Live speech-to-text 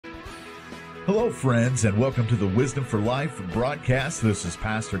Hello, friends, and welcome to the Wisdom for Life broadcast. This is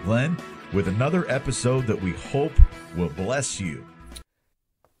Pastor Glenn with another episode that we hope will bless you.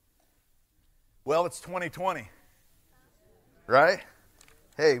 Well, it's 2020, right?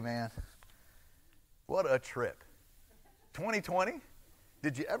 Hey, man, what a trip. 2020?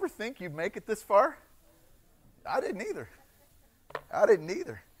 Did you ever think you'd make it this far? I didn't either.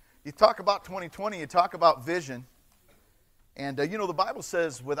 You talk about 2020, you talk about vision, and the Bible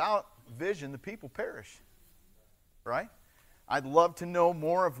says without vision, the people perish, right? I'd love to know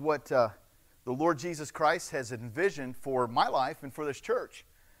more of what the Lord Jesus Christ has envisioned for my life and for this church.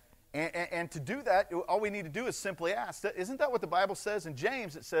 And to do that, all we need to do is simply ask. Isn't that what the Bible says? In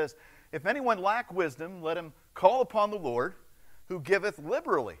James, it says, if anyone lack wisdom, let him call upon the Lord, who giveth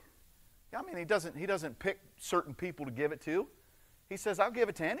liberally. I mean, he doesn't pick certain people to give it to. He says, I'll give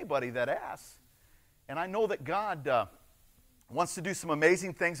it to anybody that asks. And I know that God wants to do some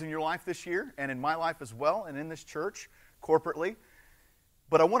amazing things in your life this year, and in my life as well, and in this church, corporately.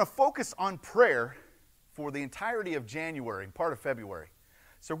 But I want to focus on prayer for the entirety of January and part of February.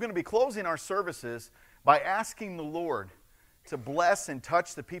 So we're going to be closing our services by asking the Lord to bless and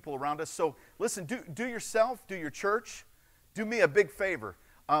touch the people around us. So listen, do yourself, do your church, do me a big favor.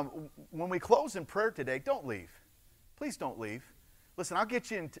 When we close in prayer today, don't leave. Please don't leave. Listen, I'll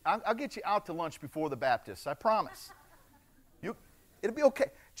get you out to lunch before the Baptists, I promise. It'll be okay.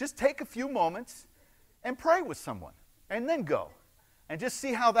 Just take a few moments and pray with someone, and then go. And just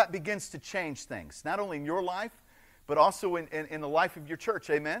see how that begins to change things, not only in your life, but also in the life of your church.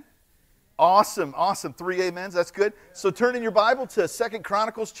 Amen? Awesome. 3 amens. That's good. So turn in your Bible to 2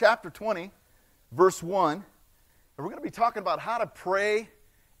 Chronicles chapter 20, verse 1. And we're going to be talking about how to pray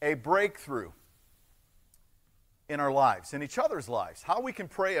a breakthrough in our lives, in each other's lives. How we can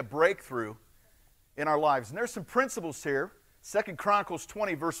pray a breakthrough in our lives. And there's some principles here. 2 Chronicles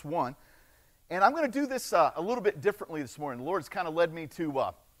 20, verse 1. And I'm going to do this a little bit differently this morning. The Lord's kind of led me to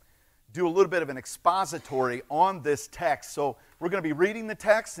do a little bit of an expository on this text. So we're going to be reading the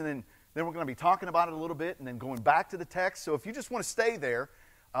text, and then we're going to be talking about it a little bit, and then going back to the text. So if you just want to stay there,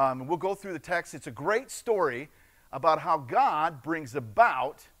 and we'll go through the text. It's a great story about how God brings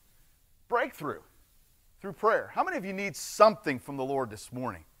about breakthrough through prayer. How many of you need something from the Lord this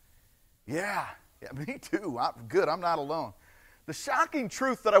morning? Yeah, me too. I'm not alone. The shocking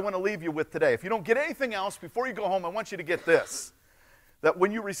truth that I want to leave you with today, if you don't get anything else, before you go home, I want you to get this. That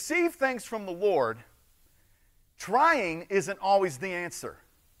when you receive things from the Lord, trying isn't always the answer.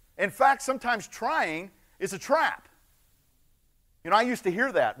 In fact, sometimes trying is a trap. I used to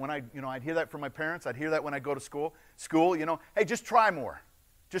hear that when I'd hear that from my parents. I'd hear that when I go to school, hey, just try more.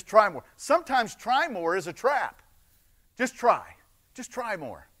 Just try more. Sometimes try more is a trap. Just try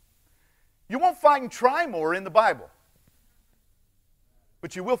more. You won't find try more in the Bible.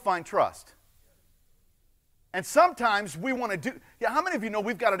 But you will find trust. And sometimes we want to do... Yeah, how many of you know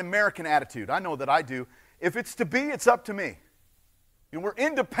we've got an American attitude? I know that I do. If it's to be, it's up to me. We're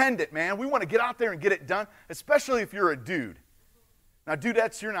independent, man. We want to get out there and get it done, especially if you're a dude. Now,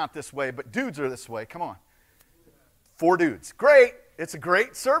 dudettes, you're not this way, but dudes are this way. Come on. 4 dudes. Great. It's a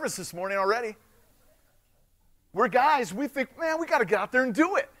great service this morning already. We're guys, we think, man, we got to get out there and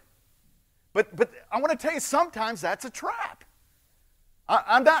do it. But I want to tell you, sometimes that's a trap.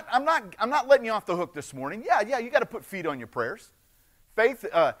 I'm not letting you off the hook this morning. Yeah, you got to put feet on your prayers. Faith,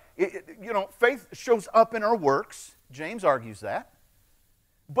 faith shows up in our works. James argues that.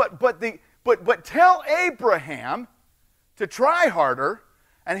 But tell Abraham to try harder,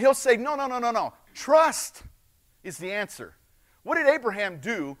 and he'll say, no. Trust is the answer. What did Abraham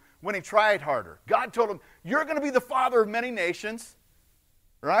do when he tried harder? God told him, you're going to be the father of many nations,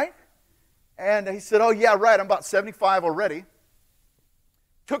 right? And he said, oh yeah, right, I'm about 75 already.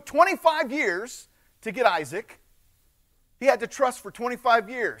 Took 25 years to get Isaac. He had to trust for 25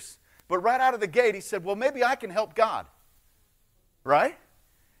 years. But right out of the gate, he said, well, maybe I can help God. Right?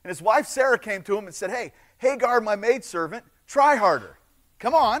 And his wife Sarah came to him and said, hey, Hagar, my maidservant, try harder.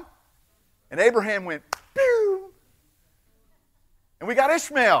 Come on. And Abraham went, pew. And we got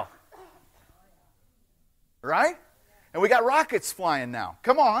Ishmael. Right? And we got rockets flying now.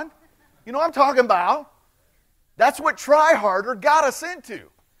 Come on. You know what I'm talking about. That's what try harder got us into.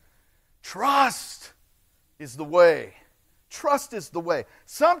 Trust is the way. Trust is the way.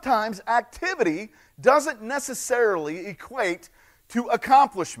 Sometimes activity doesn't necessarily equate to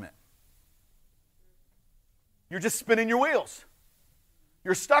accomplishment. You're just spinning your wheels.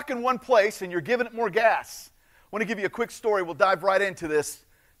 You're stuck in one place and you're giving it more gas. I want to give you a quick story. We'll dive right into this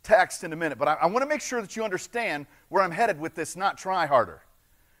text in a minute. But I want to make sure that you understand where I'm headed with this, not try harder.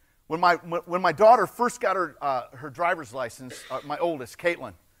 When my daughter first got her driver's license, my oldest,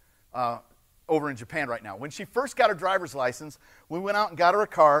 Caitlin, over in Japan right now. When she first got her driver's license, we went out and got her a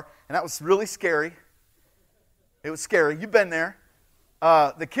car, and that was really scary. It was scary. You've been there.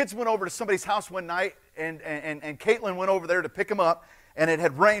 The kids went over to somebody's house one night, and Caitlin went over there to pick them up, and it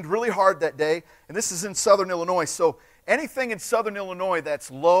had rained really hard that day, and this is in southern Illinois, so anything in southern Illinois that's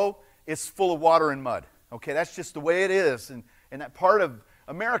low is full of water and mud. Okay, that's just the way it is in that part of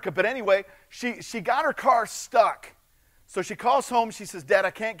America. But anyway, she got her car stuck. So she calls home. She says, Dad,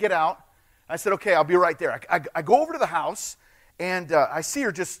 I can't get out. I said, okay, I'll be right there. I go over to the house, and I see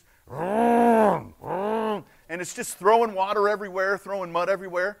her just, and it's just throwing water everywhere, throwing mud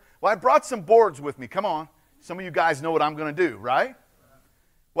everywhere. Well, I brought some boards with me. Come on. Some of you guys know what I'm going to do, right?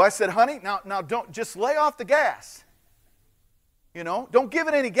 Well, I said, honey, now don't just lay off the gas. You know, don't give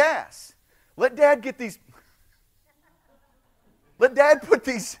it any gas. Let Dad get these. Let Dad put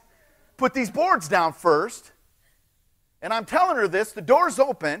these boards down first. And I'm telling her this. The door's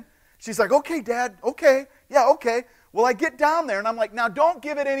open. She's like, okay, Dad, okay. Yeah, okay. Well, I get down there, and I'm like, now don't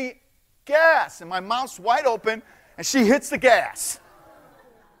give it any gas. And my mouth's wide open, and she hits the gas.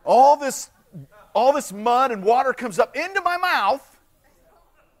 All this mud and water comes up into my mouth.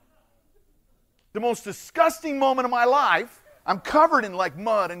 The most disgusting moment of my life. I'm covered in like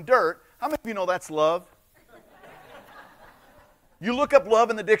mud and dirt. How many of you know that's love? You look up love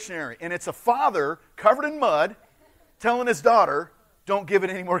in the dictionary, and it's a father covered in mud telling his daughter, don't give it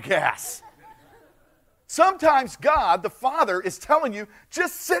any more gas. Sometimes God, the Father, is telling you,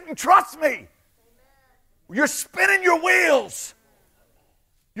 just sit and trust me. You're spinning your wheels.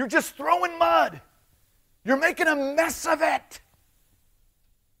 You're just throwing mud. You're making a mess of it.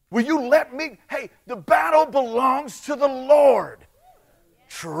 Will you let me? Hey, the battle belongs to the Lord.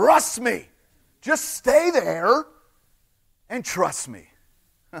 Trust me. Just stay there and trust me.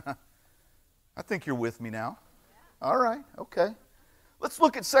 I think you're with me now. All right, okay. Let's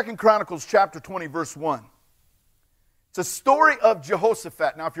look at 2 Chronicles chapter 20, verse 1. It's a story of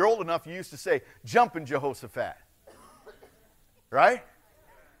Jehoshaphat. Now, if you're old enough, you used to say, jumping Jehoshaphat. Right?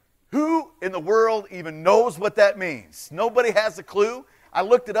 Who in the world even knows what that means? Nobody has a clue. I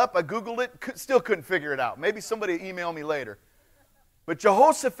looked it up, I Googled it, still couldn't figure it out. Maybe somebody will email me later. But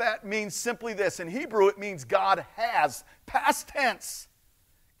Jehoshaphat means simply this. In Hebrew, it means God has, past tense.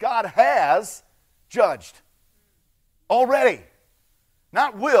 God has judged. Already.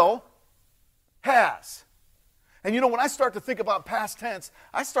 Not will, has. And you know, when I start to think about past tense,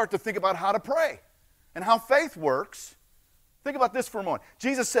 I start to think about how to pray and how faith works. Think about this for a moment.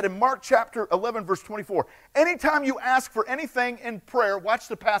 Jesus said in Mark chapter 11, verse 24, anytime you ask for anything in prayer, watch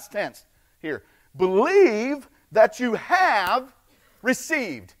the past tense here. Believe that you have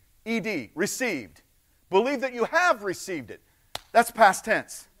received. ED, received. Believe that you have received it. That's past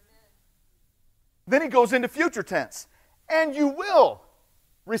tense. Then he goes into future tense. And you will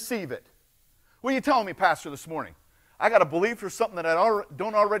receive it. What are you telling me, Pastor, this morning? I got to believe for something that I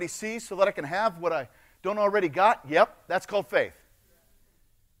don't already see so that I can have what I don't already got? Yep, that's called faith.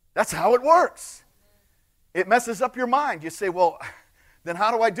 That's how it works. It messes up your mind. You say, well, then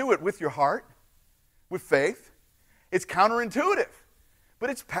how do I do it? With your heart? With faith? It's counterintuitive. But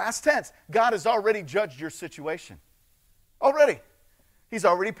it's past tense. God has already judged your situation. Already. He's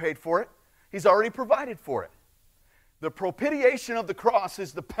already paid for it. He's already provided for it. The propitiation of the cross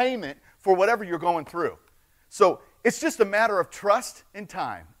is the payment for whatever you're going through. So it's just a matter of trust and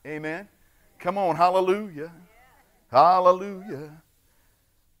time. Amen? Come on, hallelujah. Hallelujah.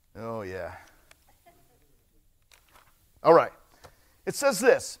 Oh, yeah. All right. It says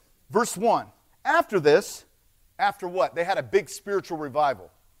this, verse 1. After this, after what? They had a big spiritual revival.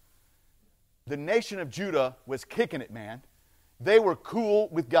 The nation of Judah was kicking it, man. They were cool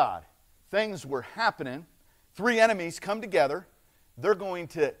with God. Things were happening. 3 enemies come together. They're going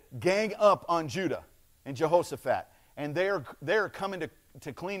to gang up on Judah and Jehoshaphat. And they're coming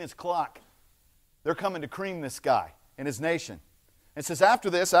to clean his clock. They're coming to cream this guy and his nation. It says after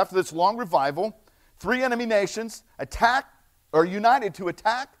this long revival, 3 enemy nations are united to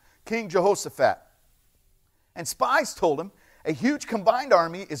attack King Jehoshaphat. And spies told him, a huge combined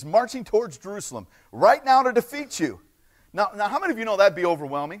army is marching towards Jerusalem right now to defeat you. Now how many of you know that'd be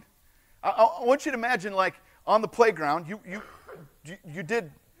overwhelming? I want you to imagine, like, on the playground,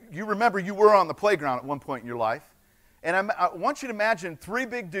 you remember you were on the playground at one point in your life. And I want you to imagine 3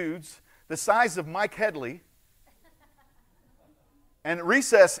 big dudes the size of Mike Headley. And at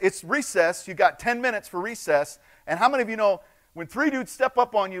recess, it's recess. You got 10 minutes for recess. And how many of you know when 3 dudes step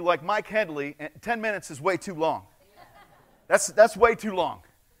up on you like Mike Headley, 10 minutes is way too long. That's way too long.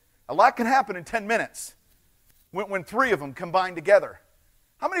 A lot can happen in 10 minutes when 3 of them combine together.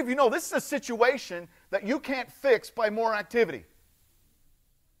 How many of you know this is a situation that you can't fix by more activity?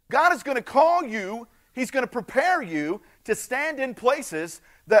 God is going to call you, He's going to prepare you to stand in places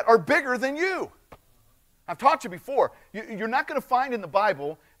that are bigger than you. I've taught you before, you're not going to find in the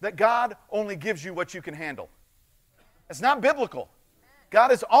Bible that God only gives you what you can handle. It's not biblical.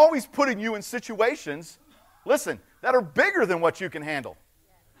 God is always putting you in situations, listen, that are bigger than what you can handle,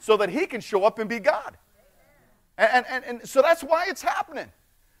 so that He can show up and be God. And so that's why it's happening.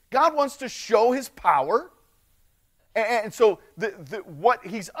 God wants to show His power, and so what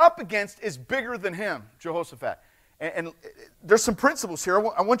He's up against is bigger than him, Jehoshaphat. And there's some principles here.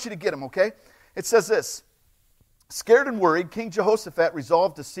 I want you to get them, okay? It says this: scared and worried, King Jehoshaphat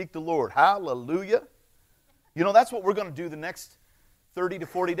resolved to seek the Lord. Hallelujah. You know, that's what we're going to do the next 30 to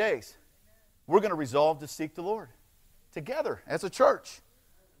 40 days. We're going to resolve to seek the Lord together as a church.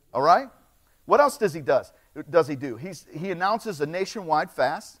 All right? What else does he do? He announces a nationwide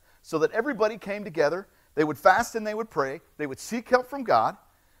fast so that everybody came together. They would fast and they would pray. They would seek help from God.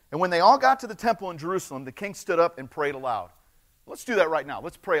 And when they all got to the temple in Jerusalem, the king stood up and prayed aloud. Let's do that right now.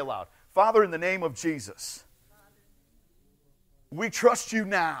 Let's pray aloud. Father, in the name of Jesus, we trust you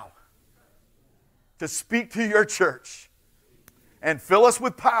now to speak to your church and fill us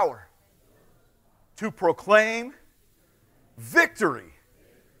with power to proclaim victory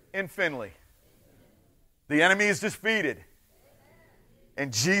in Findlay. The enemy is defeated.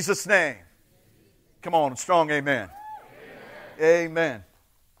 In Jesus' name. Come on, strong amen. Amen.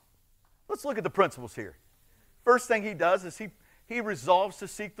 Let's look at the principles here. First thing he does is he resolves to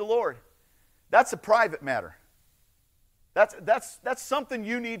seek the Lord. That's a private matter. That's something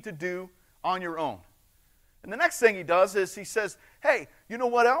you need to do on your own. And the next thing he does is he says, hey, you know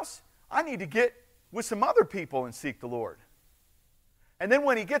what else? I need to get with some other people and seek the Lord. And then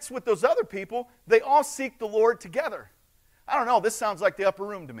when he gets with those other people, they all seek the Lord together. I don't know, this sounds like the upper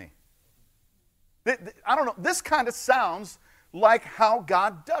room to me. I don't know, this kind of sounds like how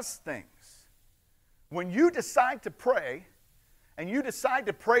God does things. When you decide to pray, and you decide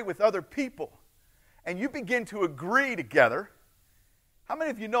to pray with other people, and you begin to agree together, how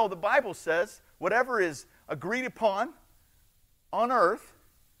many of you know the Bible says whatever is agreed upon on earth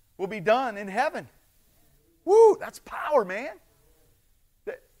will be done in heaven? Woo, that's power, man.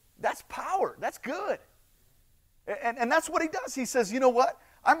 That's power. That's good. And that's what he does. He says, you know what?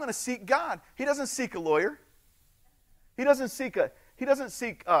 I'm going to seek God. He doesn't seek a lawyer. He doesn't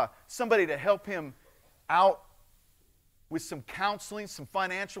seek somebody to help him out with some counseling, some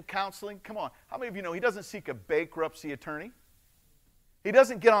financial counseling. Come on. How many of you know he doesn't seek a bankruptcy attorney? He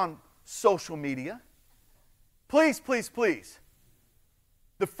doesn't get on social media. Please, please, please.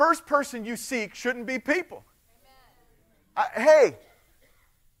 The first person you seek shouldn't be people. Hey,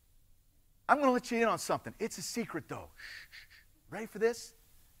 I'm going to let you in on something. It's a secret, though. Shh. Ready for this?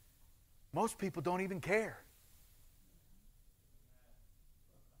 Most people don't even care.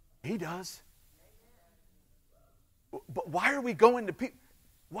 He does. But why are we going to people?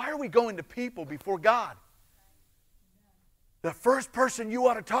 Why are we going to people before God? The first person you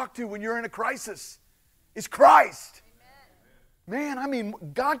ought to talk to when you're in a crisis is Christ. Man, I mean,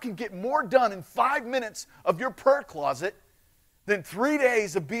 God can get more done in 5 minutes of your prayer closet than 3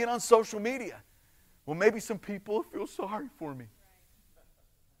 days of being on social media. Well, maybe some people feel sorry for me.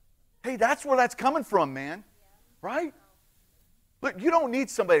 Hey, that's where that's coming from, man. Right? Look, you don't need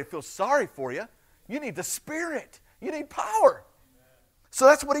somebody to feel sorry for you. You need the Spirit. You need power. So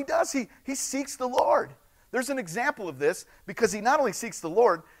that's what he does. He seeks the Lord. There's an example of this because he not only seeks the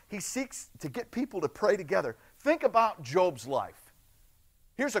Lord, he seeks to get people to pray together. Think about Job's life.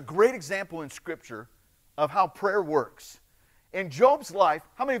 Here's a great example in Scripture of how prayer works. In Job's life,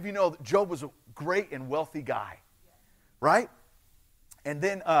 how many of you know that Job was a great and wealthy guy? Right? And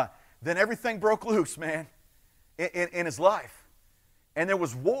then everything broke loose, man, in his life. And there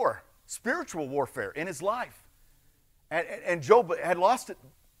was war, spiritual warfare in his life. And Job had lost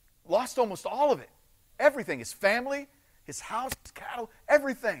almost all of it. Everything, his family, his house, his cattle,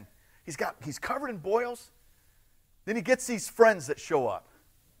 everything. He's covered in boils. Then he gets these friends that show up.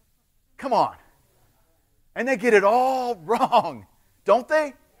 Come on. And they get it all wrong, don't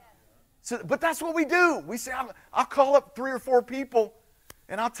they? So, but that's what we do. We say, I'll call up 3 or 4 people,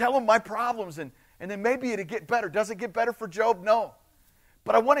 and I'll tell them my problems, and then maybe it'll get better. Does it get better for Job? No.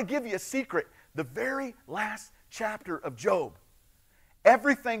 But I want to give you a secret. The very last chapter of Job,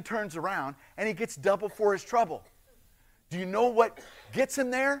 everything turns around, and he gets double for his trouble. Do you know what gets him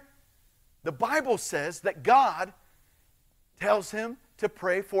there? The Bible says that God tells him to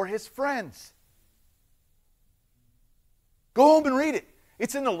pray for his friends. Go home and read it.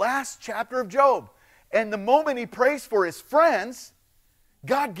 It's in the last chapter of Job. And the moment he prays for his friends,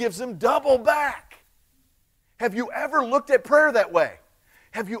 God gives him double back. Have you ever looked at prayer that way?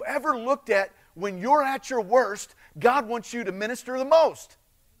 Have you ever looked at when you're at your worst, God wants you to minister the most?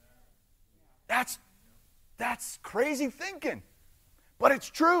 That's crazy thinking. But it's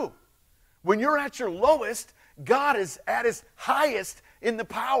true. When you're at your lowest, God is at His highest in the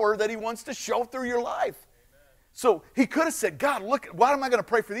power that He wants to show through your life. So He could have said, God, look, why am I going to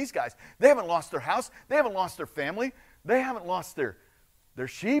pray for these guys? They haven't lost their house. They haven't lost their family. They haven't lost their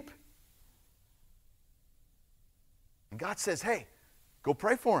sheep. And God says, hey, go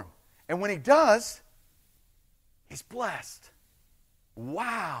pray for them. And when He does, he's blessed.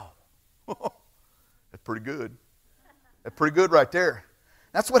 Wow. That's pretty good. That's pretty good right there.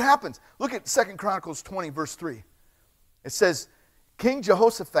 That's what happens. Look at 2 Chronicles 20, verse 3. It says, King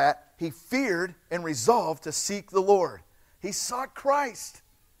Jehoshaphat, he feared and resolved to seek the Lord. He sought Christ.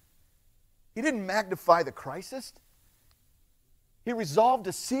 He didn't magnify the crisis. He resolved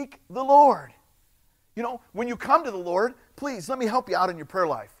to seek the Lord. You know, when you come to the Lord, please, let me help you out in your prayer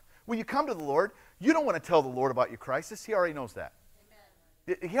life. When you come to the Lord, you don't want to tell the Lord about your crisis. He already knows that.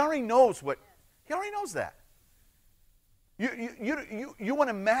 Amen. He already knows what, He already knows that. You want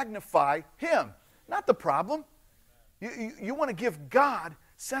to magnify Him, not the problem. You want to give God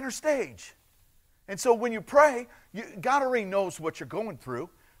center stage. And so when you pray, God already knows what you're going through.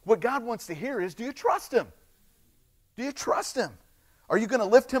 What God wants to hear is, do you trust Him? Do you trust Him? Are you going to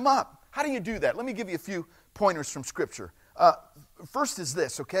lift Him up? How do you do that? Let me give you a few pointers from Scripture. First is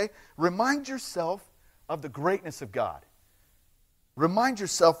this, okay? Remind yourself of the greatness of God. Remind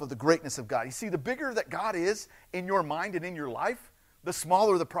yourself of the greatness of God. You see, the bigger that God is in your mind and in your life, the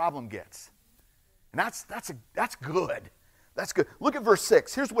smaller the problem gets. And that's good. That's good. Look at verse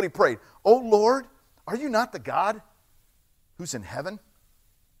 6. Here's what he prayed. "O Lord, are you not the God who's in heaven?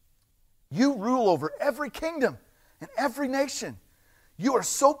 You rule over every kingdom and every nation. You are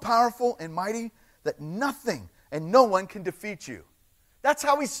so powerful and mighty that nothing and no one can defeat you." That's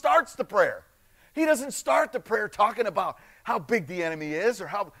how he starts the prayer. He doesn't start the prayer talking about how big the enemy is or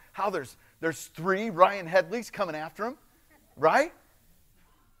how there's 3 Ryan Headleys coming after him, right?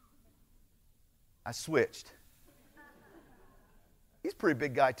 I switched. He's a pretty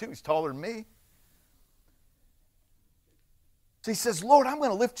big guy too. He's taller than me. So he says, Lord, I'm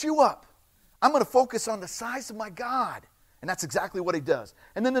going to lift you up. I'm going to focus on the size of my God. And that's exactly what he does.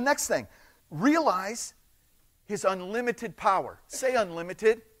 And then the next thing, realize his unlimited power. Say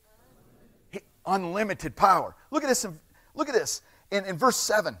unlimited. Unlimited power. Look at this. Look at this. In verse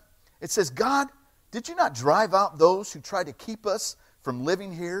 7, it says, God, did you not drive out those who tried to keep us from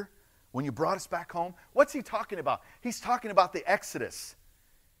living here when you brought us back home? What's he talking about? He's talking about the Exodus.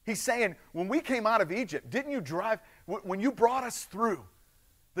 He's saying, when we came out of Egypt, didn't you drive, when you brought us through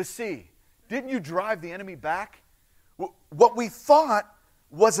the sea, didn't you drive the enemy back? What we thought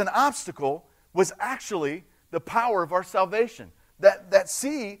was an obstacle was actually the power of our salvation. That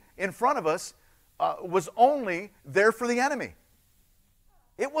sea in front of us was only there for the enemy.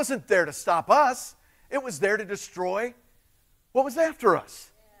 It wasn't there to stop us. It was there to destroy what was after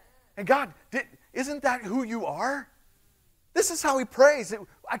us. And God, isn't that who you are? This is how he prays.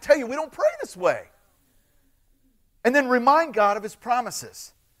 I tell you, we don't pray this way. And then remind God of his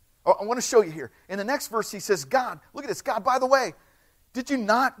promises. I want to show you here. In the next verse, he says, God, look at this. God, by the way, did you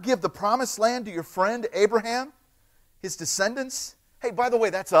not give the promised land to your friend Abraham, his descendants? Hey, by the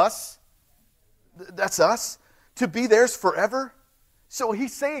way, that's us. That's us. To be theirs forever. So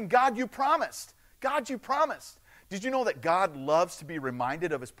he's saying, God, you promised. God, you promised. Did you know that God loves to be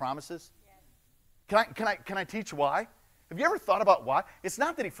reminded of his promises? Yes. Can I teach why? Have you ever thought about why? It's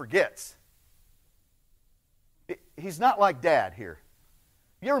not that he forgets. He's not like Dad here.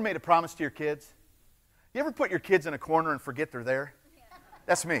 You ever made a promise to your kids? You ever put your kids in a corner and forget they're there?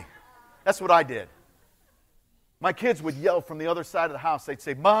 That's me. That's what I did. My kids would yell from the other side of the house. They'd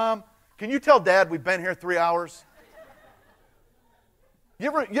say, Mom, can you tell Dad we've been here 3 hours?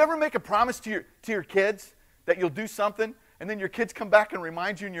 You ever make a promise to your kids that you'll do something, and then your kids come back and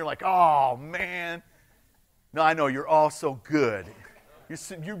remind you, and you're like, oh, man. No, I know, you're all so good.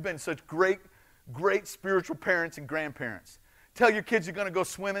 You've been such great spiritual parents and grandparents. Tell your kids you're going to go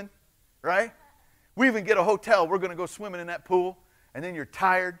swimming, right? We even get a hotel. We're going to go swimming in that pool, and then you're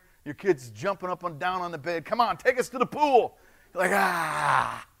tired. Your kid's jumping up and down on the bed. Come on, take us to the pool. You're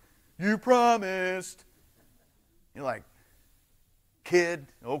like, you promised. You're like, kid,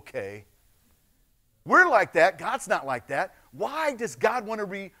 okay. We're like that. God's not like that. Why does God want to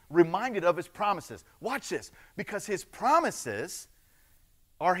be reminded of his promises? Watch this. Because his promises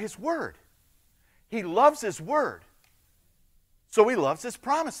are his word. He loves his word. So he loves his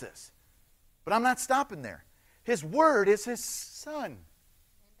promises. But I'm not stopping there. His word is his son.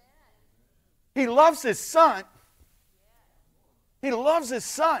 He loves his son. He loves His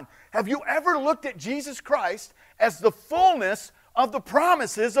Son. Have you ever looked at Jesus Christ as the fullness of the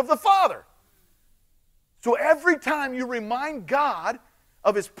promises of the Father? So every time you remind God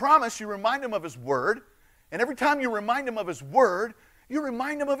of His promise, you remind Him of His Word. And every time you remind Him of His Word, you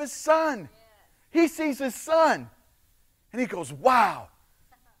remind Him of His Son. He sees His Son. And He goes, wow,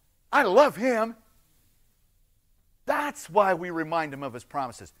 I love Him. That's why we remind Him of His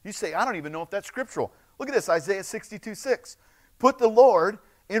promises. You say, I don't even know if that's scriptural. Look at this, Isaiah 62:6. Put the Lord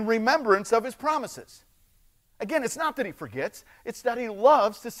in remembrance of His promises. Again, it's not that He forgets. It's that He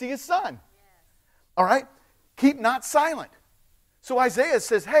loves to see His Son. All right? Keep not silent. So Isaiah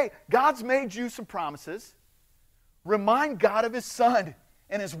says, hey, God's made you some promises. Remind God of His Son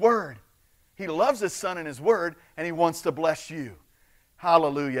and His Word. He loves His Son and His Word, and He wants to bless you.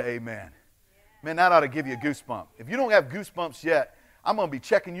 Hallelujah, amen. Man, that ought to give you a goosebump. If you don't have goosebumps yet, I'm going to be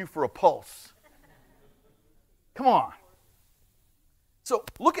checking you for a pulse. Come on. So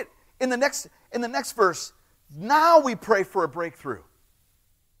look at, in the next verse, now we pray for a breakthrough.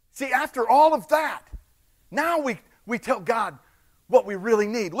 See, after all of that, now we tell God what we really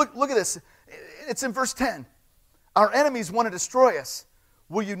need. Look at this. It's in verse 10. Our enemies want to destroy us.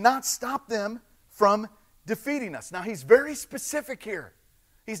 Will you not stop them from defeating us? Now, he's very specific here.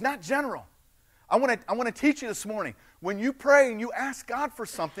 He's not general. I want to teach you this morning. When you pray and you ask God for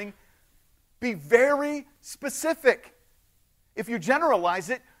something, be very specific. If you generalize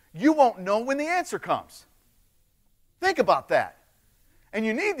it, you won't know when the answer comes. Think about that. And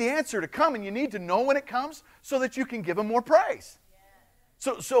you need the answer to come, and you need to know when it comes so that you can give Him more praise.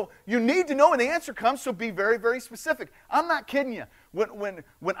 So you need to know when the answer comes, so be very, very specific. I'm not kidding you.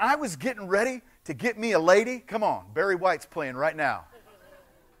 When I was getting ready to get me a lady, come on, Barry White's playing right now.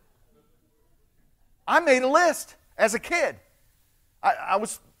 I made a list as a kid. I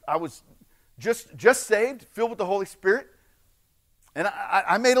was just saved, filled with the Holy Spirit, and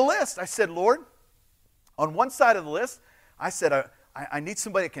I made a list. I said, Lord, on one side of the list, I said, I need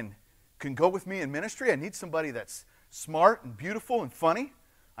somebody that can go with me in ministry. I need somebody that's smart and beautiful and funny.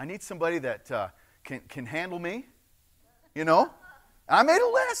 I need somebody that can handle me. You know? I made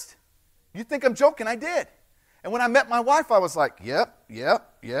a list. You think I'm joking? I did. And when I met my wife, I was like, yep.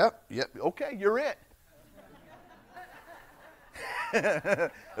 Okay, you're it.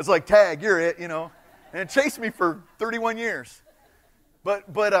 It's like, tag, you're it, you know. And it chased me for 31 years. But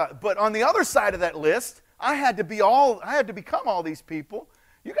on the other side of that list, I had to become all these people.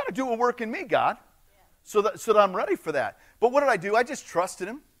 You got to do a work in me, God, so that I'm ready for that. But what did I do? I just trusted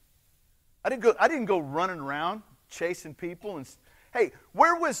Him. I didn't go running around chasing people. And hey,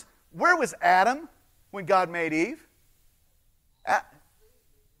 where was Adam when God made Eve?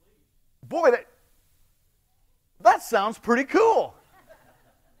 Boy, that sounds pretty cool.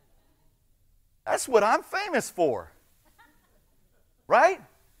 That's what I'm famous for. Right?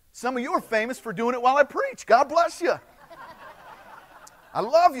 Some of you are famous for doing it while I preach. God bless you. I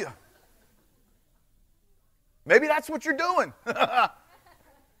love you. Maybe that's what you're doing. God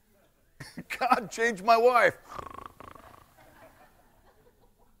changed my wife.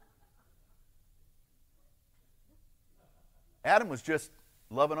 Adam was just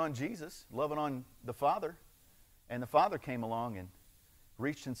loving on Jesus, loving on the Father. And the Father came along and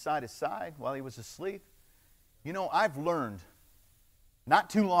reached inside His side while He was asleep. You know, I've learned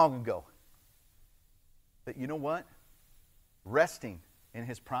not too long ago that, you know what? Resting in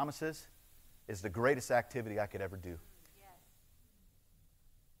His promises is the greatest activity I could ever do.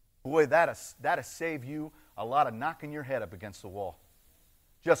 Boy, that'll save you a lot of knocking your head up against the wall.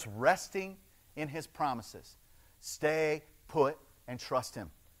 Just resting in His promises. Stay put and trust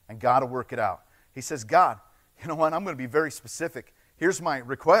Him, and God will work it out. He says, God, you know what? I'm going to be very specific. Here's my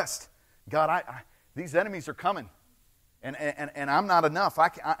request. God, these enemies are coming, and I'm not enough.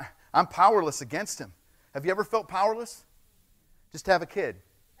 I'm powerless against Him. Have you ever felt powerless? Just have a kid.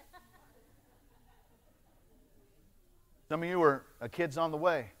 Some of you are kids on the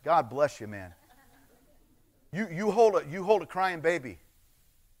way. God bless you, man. You hold a crying baby,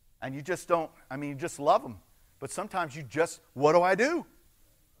 and you just don't. I mean, you just love them. But sometimes you just, what do I do?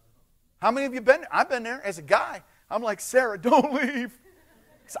 How many of you been? I've been there as a guy. I'm like, Sarah, don't leave.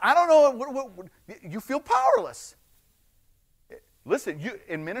 I don't know. You feel powerless. Listen,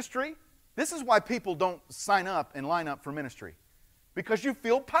 in ministry, this is why people don't sign up and line up for ministry, because you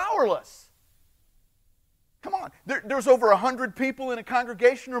feel powerless. Come on. There's over 100 people in a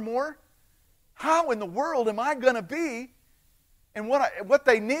congregation or more. How in the world am I going to be, and what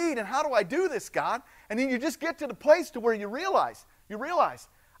they need, and how do I do this, God? And then you just get to the place to where you realize,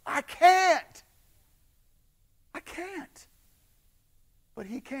 I can't. But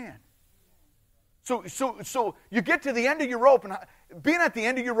He can. So you get to the end of your rope, and being at the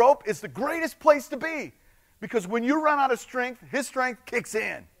end of your rope is the greatest place to be. Because when you run out of strength, his strength kicks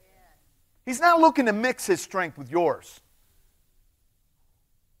in. He's not looking to mix his strength with yours.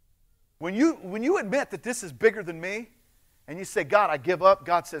 When you admit that this is bigger than me, and you say, God, I give up,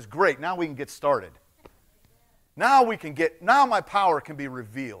 God says, great, now we can get started. Now my power can be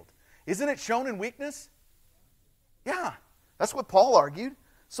revealed. Isn't it shown in weakness? Yeah, that's what Paul argued.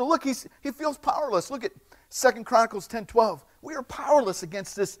 So look, he feels powerless. Look at 2 Chronicles 10:12. We are powerless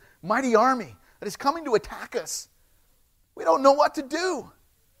against this mighty army that is coming to attack us. We don't know what to do,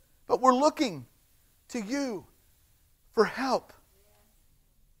 but we're looking to you for help.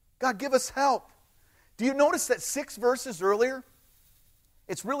 God, give us help. Do you notice that 6 verses earlier?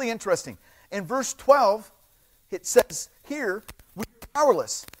 It's really interesting. In verse 12, it says here, we're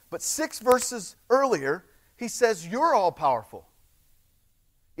powerless. But 6 verses earlier, he says, you're all powerful.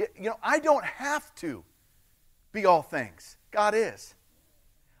 You know, I don't have to be all things. God is.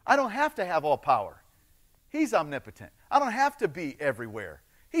 I don't have to have all power. He's omnipotent. I don't have to be everywhere.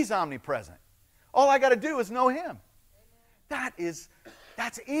 He's omnipresent. All I got to do is know him. That's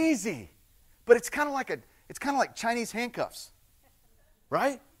easy. But it's kind of like Chinese handcuffs.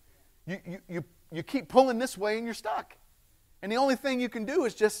 Right? You keep pulling this way and you're stuck. And the only thing you can do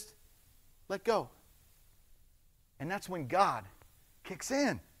is just let go. And that's when God kicks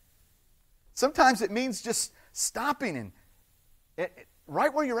in. Sometimes it means just stopping and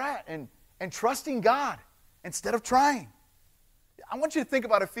right where you're at and trusting God instead of trying. I want you to think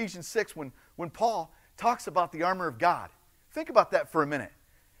about Ephesians 6 when Paul talks about the armor of God. Think about that for a minute.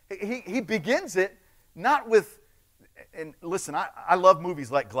 He begins it not with, and listen, I love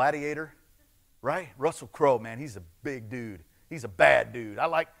movies like Gladiator, right? Russell Crowe, man, he's a big dude. He's a bad dude. I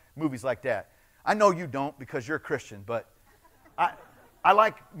like movies like that. I know you don't because you're a Christian, but I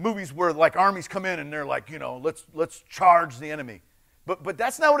like movies where like armies come in and they're like, you know, let's charge the enemy. But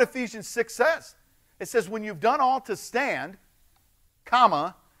that's not what Ephesians 6 says. It says when you've done all to stand,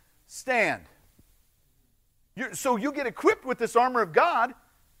 stand. So you get equipped with this armor of God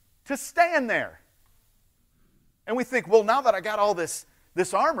to stand there. And we think, well, now that I got all this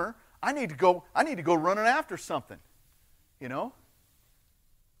armor, I need to go running after something. You know?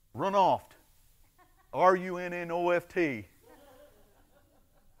 Run off. RUNNOFT.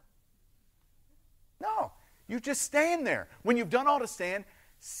 No, you just stand there. When you've done all to stand,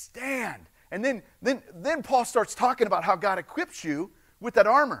 stand. And then Paul starts talking about how God equips you with that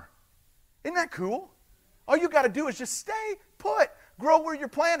armor. Isn't that cool? All you got to do is just stay put. Grow where you're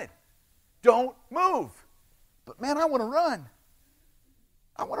planted. Don't move. But man, I want to run.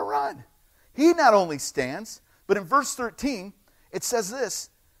 I want to run. He not only stands, but in verse 13, it says this,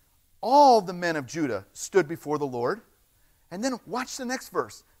 all the men of Judah stood before the Lord. And then watch the next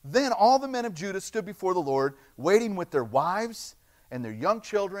verse. Then all the men of Judah stood before the Lord, waiting with their wives and their young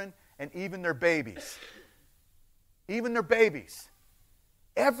children and even their babies. Even their babies.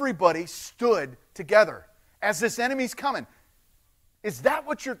 Everybody stood together as this enemy's coming. Is that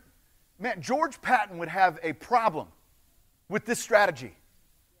what you're... Man, George Patton would have a problem with this strategy.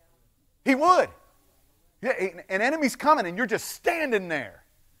 He would. Yeah, an enemy's coming and you're just standing there.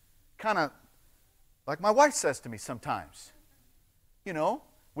 Kind of like my wife says to me sometimes. You know,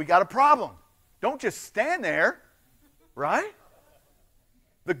 we got a problem. Don't just stand there, right?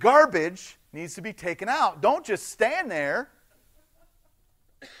 The garbage needs to be taken out. Don't just stand there.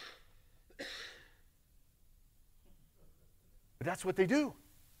 But that's what they do.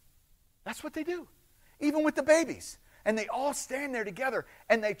 That's what they do. Even with the babies. And they all stand there together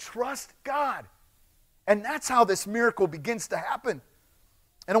and they trust God. And that's how this miracle begins to happen.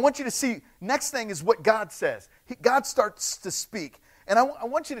 And I want you to see, next thing is what God says. God starts to speak. And I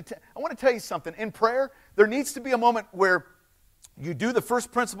want to tell you something. In prayer, there needs to be a moment where you do the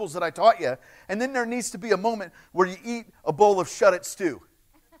first principles that I taught you, and then there needs to be a moment where you eat a bowl of shut-it stew.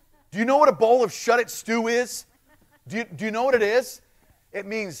 Do you know what a bowl of shut-it stew is? Do you know what it is? It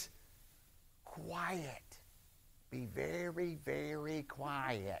means quiet. Be very, very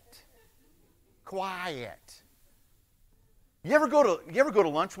quiet. Quiet. You ever go to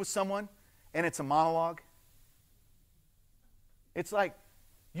lunch with someone and it's a monologue? It's like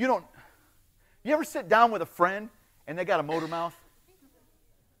you ever sit down with a friend and they got a motor mouth?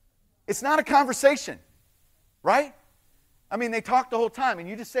 It's not a conversation, right? I mean, they talk the whole time and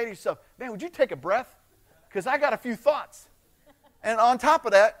you just say to yourself, man, would you take a breath? Because I got a few thoughts. And on top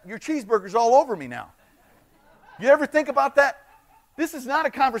of that, your cheeseburger's all over me now. You ever think about that? This is not a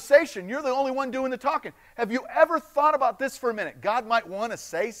conversation. You're the only one doing the talking. Have you ever thought about this for a minute? God might want to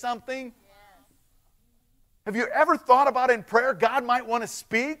say something. Yes. Have you ever thought about in prayer, God might want to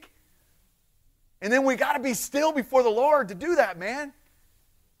speak? And then we got to be still before the Lord to do that, man.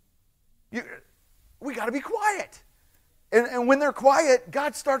 We got to be quiet. And when they're quiet,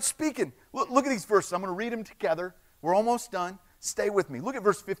 God starts speaking. Look at these verses. I'm going to read them together. We're almost done. Stay with me. Look at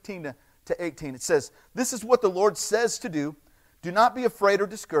verse 15 to 18. It says, "This is what the Lord says to do. Do not be afraid or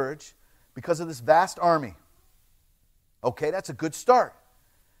discouraged because of this vast army." Okay, that's a good start.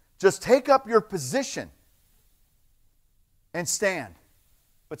 Just take up your position and stand.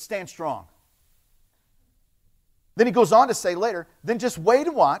 But stand strong. Then he goes on to say later, then just wait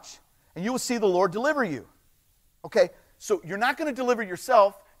and watch, and you will see the Lord deliver you. Okay, so you're not going to deliver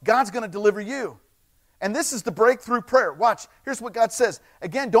yourself. God's going to deliver you. And this is the breakthrough prayer. Watch, here's what God says.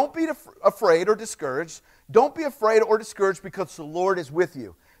 Again, don't be afraid or discouraged. Don't be afraid or discouraged because the Lord is with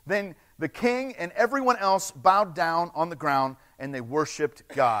you. Then the king and everyone else bowed down on the ground and they worshiped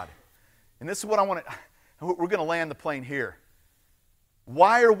God. And this is what I want to, we're going to land the plane here.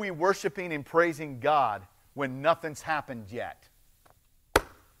 Why are we worshiping and praising God when nothing's happened yet?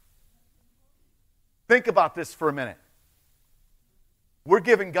 Think about this for a minute. We're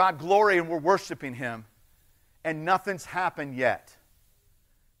giving God glory and we're worshiping Him, and nothing's happened yet.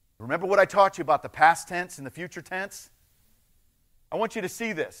 Remember what I taught you about the past tense and the future tense? I want you to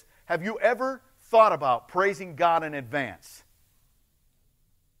see this. Have you ever thought about praising God in advance?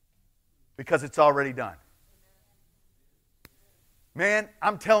 Because it's already done. Man,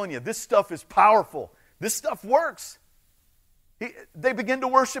 I'm telling you, this stuff is powerful. This stuff works. They begin to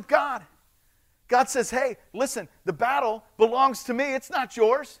worship God. God says, hey, listen, the battle belongs to me. It's not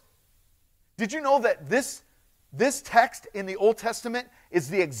yours. Did you know that this text in the Old Testament is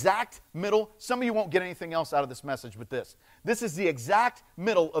the exact middle? Some of you won't get anything else out of this message but this. This is the exact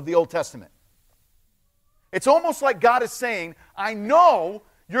middle of the Old Testament. It's almost like God is saying, I know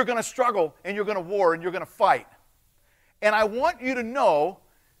you're going to struggle and you're going to war and you're going to fight. And I want you to know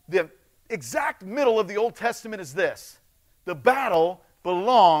the exact middle of the Old Testament is this. The battle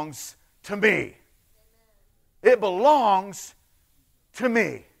belongs to me. It belongs to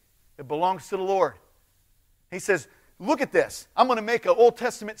me. It belongs to the Lord. He says, look at this. I'm going to make an Old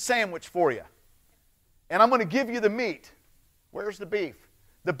Testament sandwich for you. And I'm going to give you the meat. Where's the beef?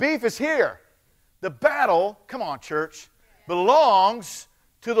 The beef is here. The battle, come on, church, belongs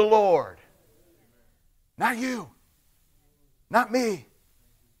to the Lord. Not you. Not me.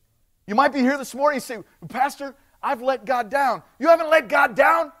 You might be here this morning and say, Pastor, I've let God down. You haven't let God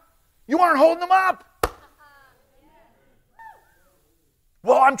down? You aren't holding Him up.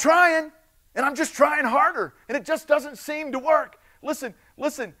 Well, I'm trying, and I'm just trying harder, and it just doesn't seem to work. Listen,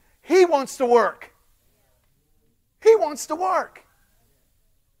 He wants to work. He wants to work.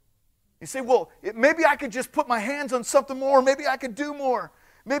 You say, well, maybe I could just put my hands on something more. Maybe I could do more.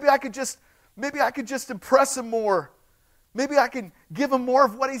 Maybe I could just impress Him more. Maybe I can give Him more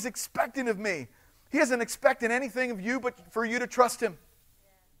of what He's expecting of me. He isn't expecting anything of you but for you to trust Him.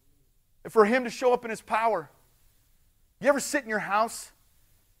 And for Him to show up in His power. You ever sit in your house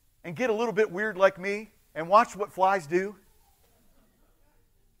and get a little bit weird like me and watch what flies do?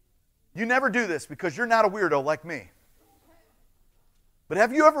 You never do this because you're not a weirdo like me. But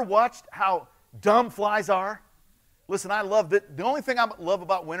have you ever watched how dumb flies are? Listen, I love that. The only thing I love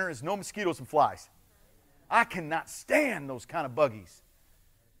about winter is no mosquitoes and flies. I cannot stand those kind of buggies.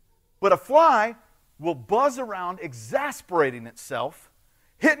 But a fly will buzz around exasperating itself,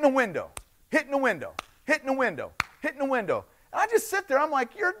 hitting a window, hitting a window, hitting a window, hitting a window. And I just sit there, I'm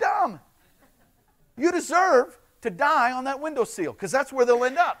like, you're dumb. You deserve to die on that window sill because that's where they'll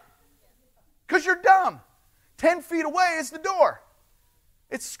end up. Because you're dumb. 10 feet away is the door.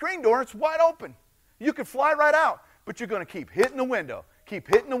 It's a screen door, it's wide open. You could fly right out, but you're going to keep hitting the window, keep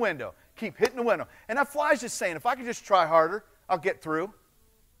hitting the window, keep hitting the window. And that fly's just saying, if I could just try harder, I'll get through.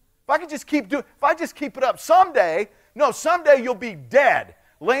 If I just keep it up, someday you'll be dead,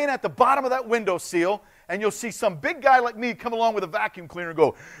 laying at the bottom of that window sill, and you'll see some big guy like me come along with a vacuum cleaner and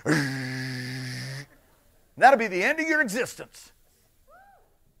go, and that'll be the end of your existence.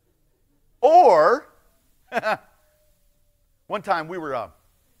 Or, one time we were,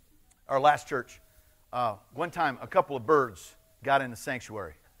 our last church, one time a couple of birds got in the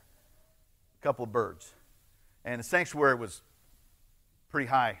sanctuary. A couple of birds. And the sanctuary was pretty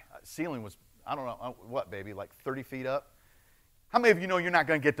high. Ceiling was, I don't know, what, baby, like 30 feet up? How many of you know you're not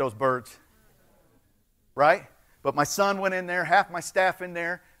going to get those birds? Right? But my son went in there, half my staff in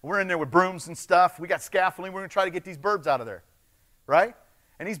there. We're in there with brooms and stuff. We got scaffolding. We're going to try to get these birds out of there. Right?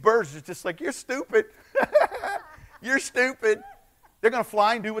 And these birds are just like, you're stupid. You're stupid. They're going to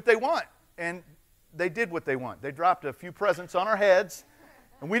fly and do what they want. And they did what they want. They dropped a few presents on our heads,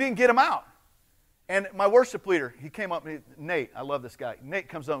 and we didn't get them out. And my worship leader, he came up, Nate, I love this guy. Nate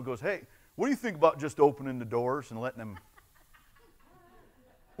comes up and goes, hey, What do you think about just opening the doors and letting them?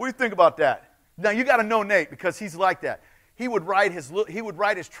 What do you think about that? Now, you got to know Nate because he's like that. He would ride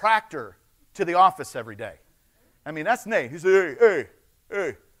his tractor to the office every day. I mean, that's Nate. He said,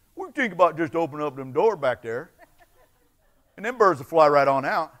 hey, what do you think about just opening up them door back there? And them birds will fly right on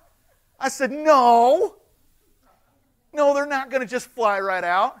out. I said, no, they're not going to just fly right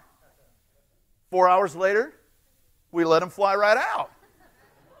out. 4 hours later, we let them fly right out.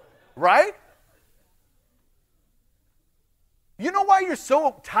 Right? You know why you're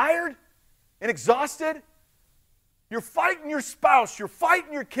so tired and exhausted? You're fighting your spouse, you're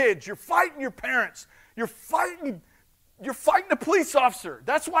fighting your kids, you're fighting your parents, you're fighting a police officer.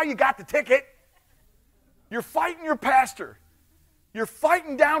 That's why you got the ticket. You're fighting your pastor. You're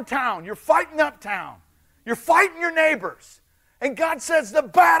fighting downtown. You're fighting uptown. You're fighting your neighbors. And God says, the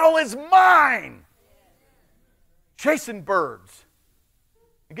battle is mine. Chasing birds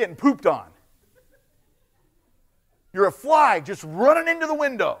and getting pooped on. You're a fly just running into the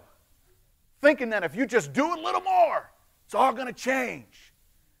window, thinking that if you just do a little more, it's all going to change.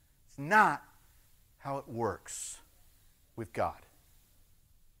 It's not how it works with God.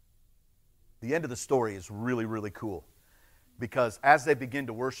 The end of the story is really, really cool because as they begin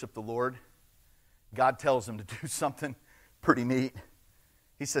to worship the Lord, God tells them to do something pretty neat.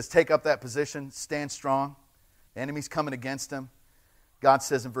 He says, take up that position, stand strong. The enemy's coming against them. God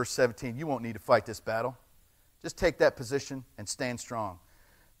says in verse 17, you won't need to fight this battle. Just take that position and stand strong.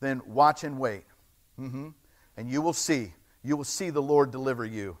 Then watch and wait. And you will see. You will see the Lord deliver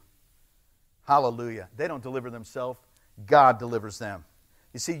you. Hallelujah. They don't deliver themselves. God delivers them.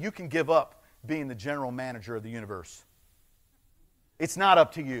 You see, you can give up being the general manager of the universe. It's not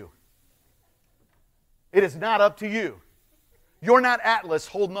up to you. It is not up to you. You're not Atlas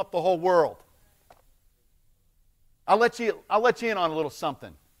holding up the whole world. I'll let you in on a little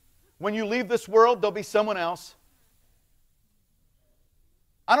something. When you leave this world, there'll be someone else.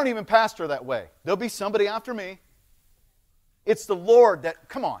 I don't even pastor that way. There'll be somebody after me. It's the Lord that,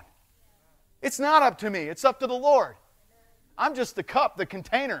 come on. It's not up to me. It's up to the Lord. I'm just the cup, the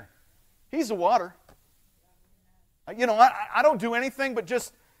container. He's the water. You know, I don't do anything but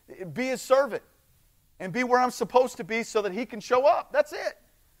just be His servant and be where I'm supposed to be so that He can show up. That's it.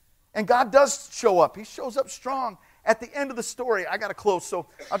 And God does show up. He shows up strong. At the end of the story, I got to close, so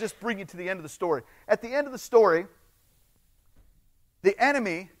I'll just bring you to the end of the story. At the end of the story, the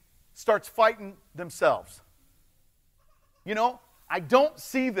enemy starts fighting themselves. You know, I don't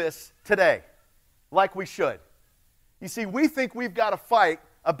see this today like we should. You see, we think we've got to fight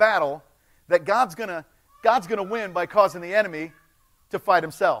a battle that God's gonna win by causing the enemy to fight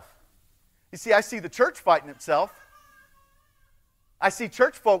himself. You see, I see the church fighting itself. I see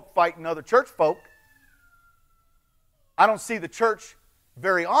church folk fighting other church folk. I don't see the church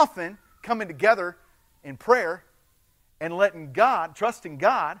very often coming together in prayer and letting God, trusting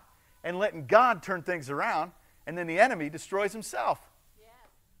God, and letting God turn things around, and then the enemy destroys himself.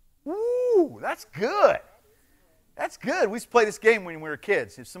 Yeah. Woo, that's good. That's good. We used to play this game when we were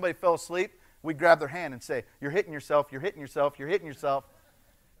kids. If somebody fell asleep, we'd grab their hand and say, you're hitting yourself, you're hitting yourself, you're hitting yourself.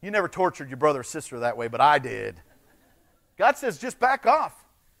 You never tortured your brother or sister that way, but I did. God says, just back off.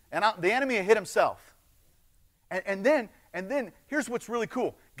 And the enemy hit himself. And then here's what's really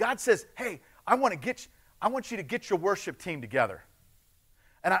cool. God says, hey, I want you to get your worship team together.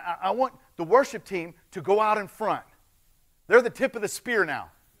 And I want the worship team to go out in front. They're the tip of the spear now.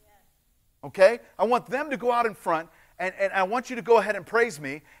 Okay? I want them to go out in front, and I want you to go ahead and praise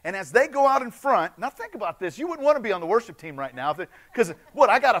me. And as they go out in front, now think about this. You wouldn't want to be on the worship team right now. Because what,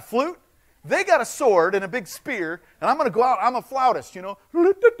 I got a flute? They got a sword and a big spear, and I'm going to go out. I'm a flautist, you know.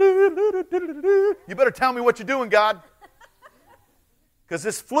 You better tell me what you're doing, God. Because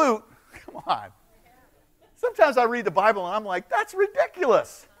this flute, come on. Sometimes I read the Bible and I'm like, that's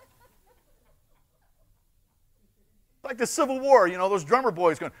ridiculous. Like the Civil War, you know, those drummer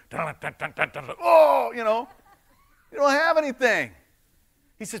boys going, dun, dun, dun, dun, dun, dun. Oh, you know. You don't have anything.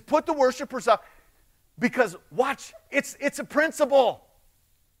 He says, put the worshipers up. Because, watch, it's a principle.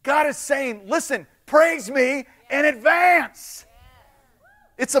 God is saying, listen, praise me in advance.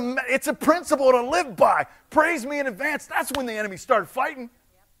 It's a principle to live by. Praise me in advance. That's when the enemy started fighting.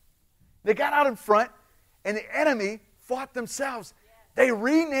 They got out in front, and the enemy fought themselves. They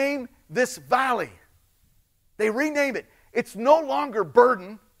renamed this valley. They rename it. It's no longer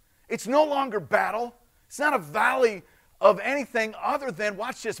burden. It's no longer battle. It's not a valley of anything other than,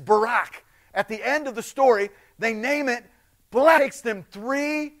 watch this, Barak. At the end of the story, they name it. It takes them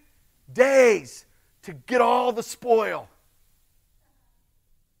 3 days to get all the spoil.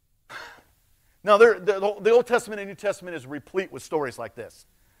 Now, the Old Testament and New Testament is replete with stories like this,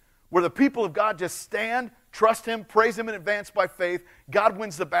 where the people of God just stand, trust Him, praise Him in advance by faith. God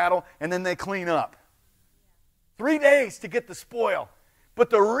wins the battle, and then they clean up. 3 days to get the spoil. But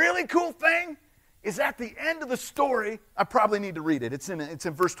the really cool thing is at the end of the story, I probably need to read it. It's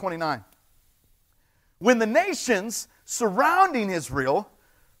in verse 29. When the nations surrounding Israel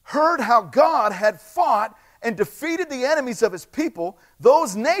heard how God had fought and defeated the enemies of His people,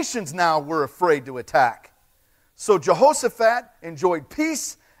 those nations now were afraid to attack. So Jehoshaphat enjoyed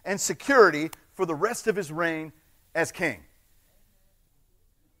peace and security for the rest of his reign as king.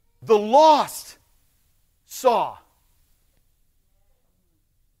 The lost saw.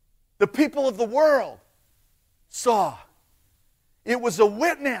 The people of the world saw. It was a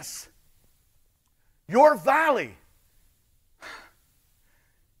witness. Your valley,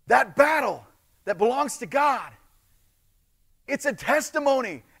 that battle that belongs to God, it's a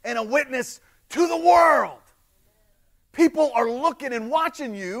testimony and a witness to the world. People are looking and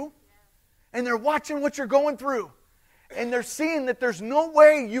watching you, and they're watching what you're going through. And they're seeing that there's no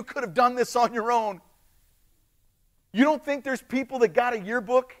way you could have done this on your own. You don't think there's people that got a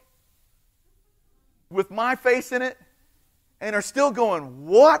yearbook with my face in it and are still going,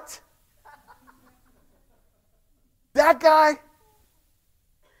 what? That guy?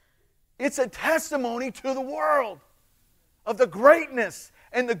 It's a testimony to the world of the greatness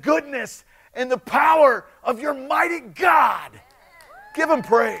and the goodness and the power of your mighty God. Give Him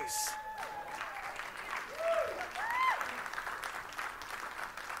praise.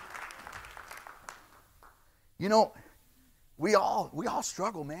 You know, we all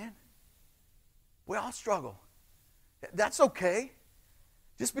struggle, man. We all struggle. That's okay.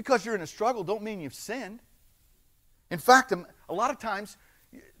 Just because you're in a struggle don't mean you've sinned. In fact, a lot of times,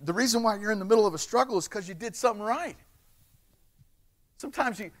 the reason why you're in the middle of a struggle is because you did something right.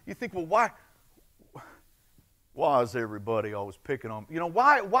 Sometimes you think, well, why is everybody always picking on me? You know,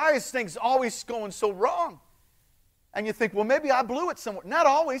 why is things always going so wrong? And you think, well, maybe I blew it somewhere. Not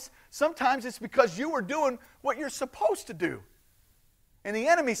always. Sometimes it's because you were doing what you're supposed to do. And the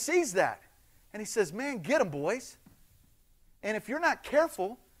enemy sees that. And he says, man, get them, boys. And if you're not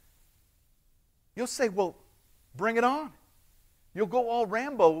careful, you'll say, well, bring it on. You'll go all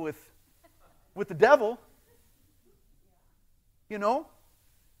Rambo with the devil. You know?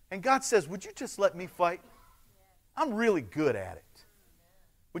 And God says, would you just let me fight? I'm really good at it.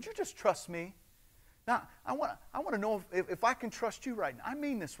 Would you just trust me? Now, I want to know if I can trust you right now. I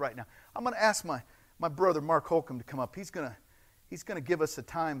mean this right now. I'm going to ask my brother Mark Holcomb to come up. He's going to give us a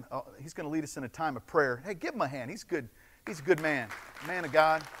time. He's going to lead us in a time of prayer. Hey, give him a hand. He's good. He's a good man. Man of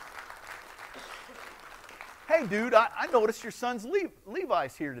God. Hey, dude, I noticed your son's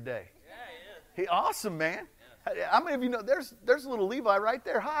Levi's here today. Yeah, he is. Awesome, man. Yeah. How many of you know there's a little Levi right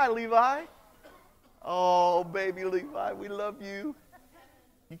there? Hi, Levi. Oh, baby Levi, we love you.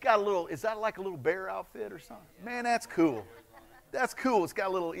 You got a little, is that like a little bear outfit or something? Man, that's cool. That's cool. It's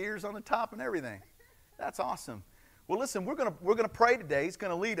got little ears on the top and everything. That's awesome. Well, listen, we're gonna pray today. He's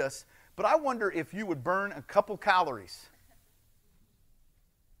going to lead us. But I wonder if you would burn a couple calories.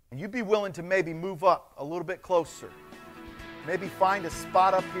 And you'd be willing to maybe move up a little bit closer. Maybe find a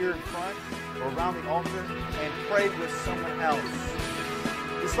spot up here in front or around the altar and pray with someone else.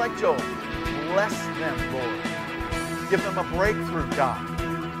 Just like Joel. Bless them, Lord. Give them a breakthrough, God.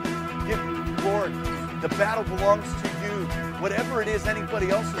 Lord, the battle belongs to you. Whatever it is anybody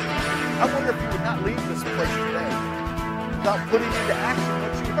else is doing. I wonder if you would not leave this place today without putting into action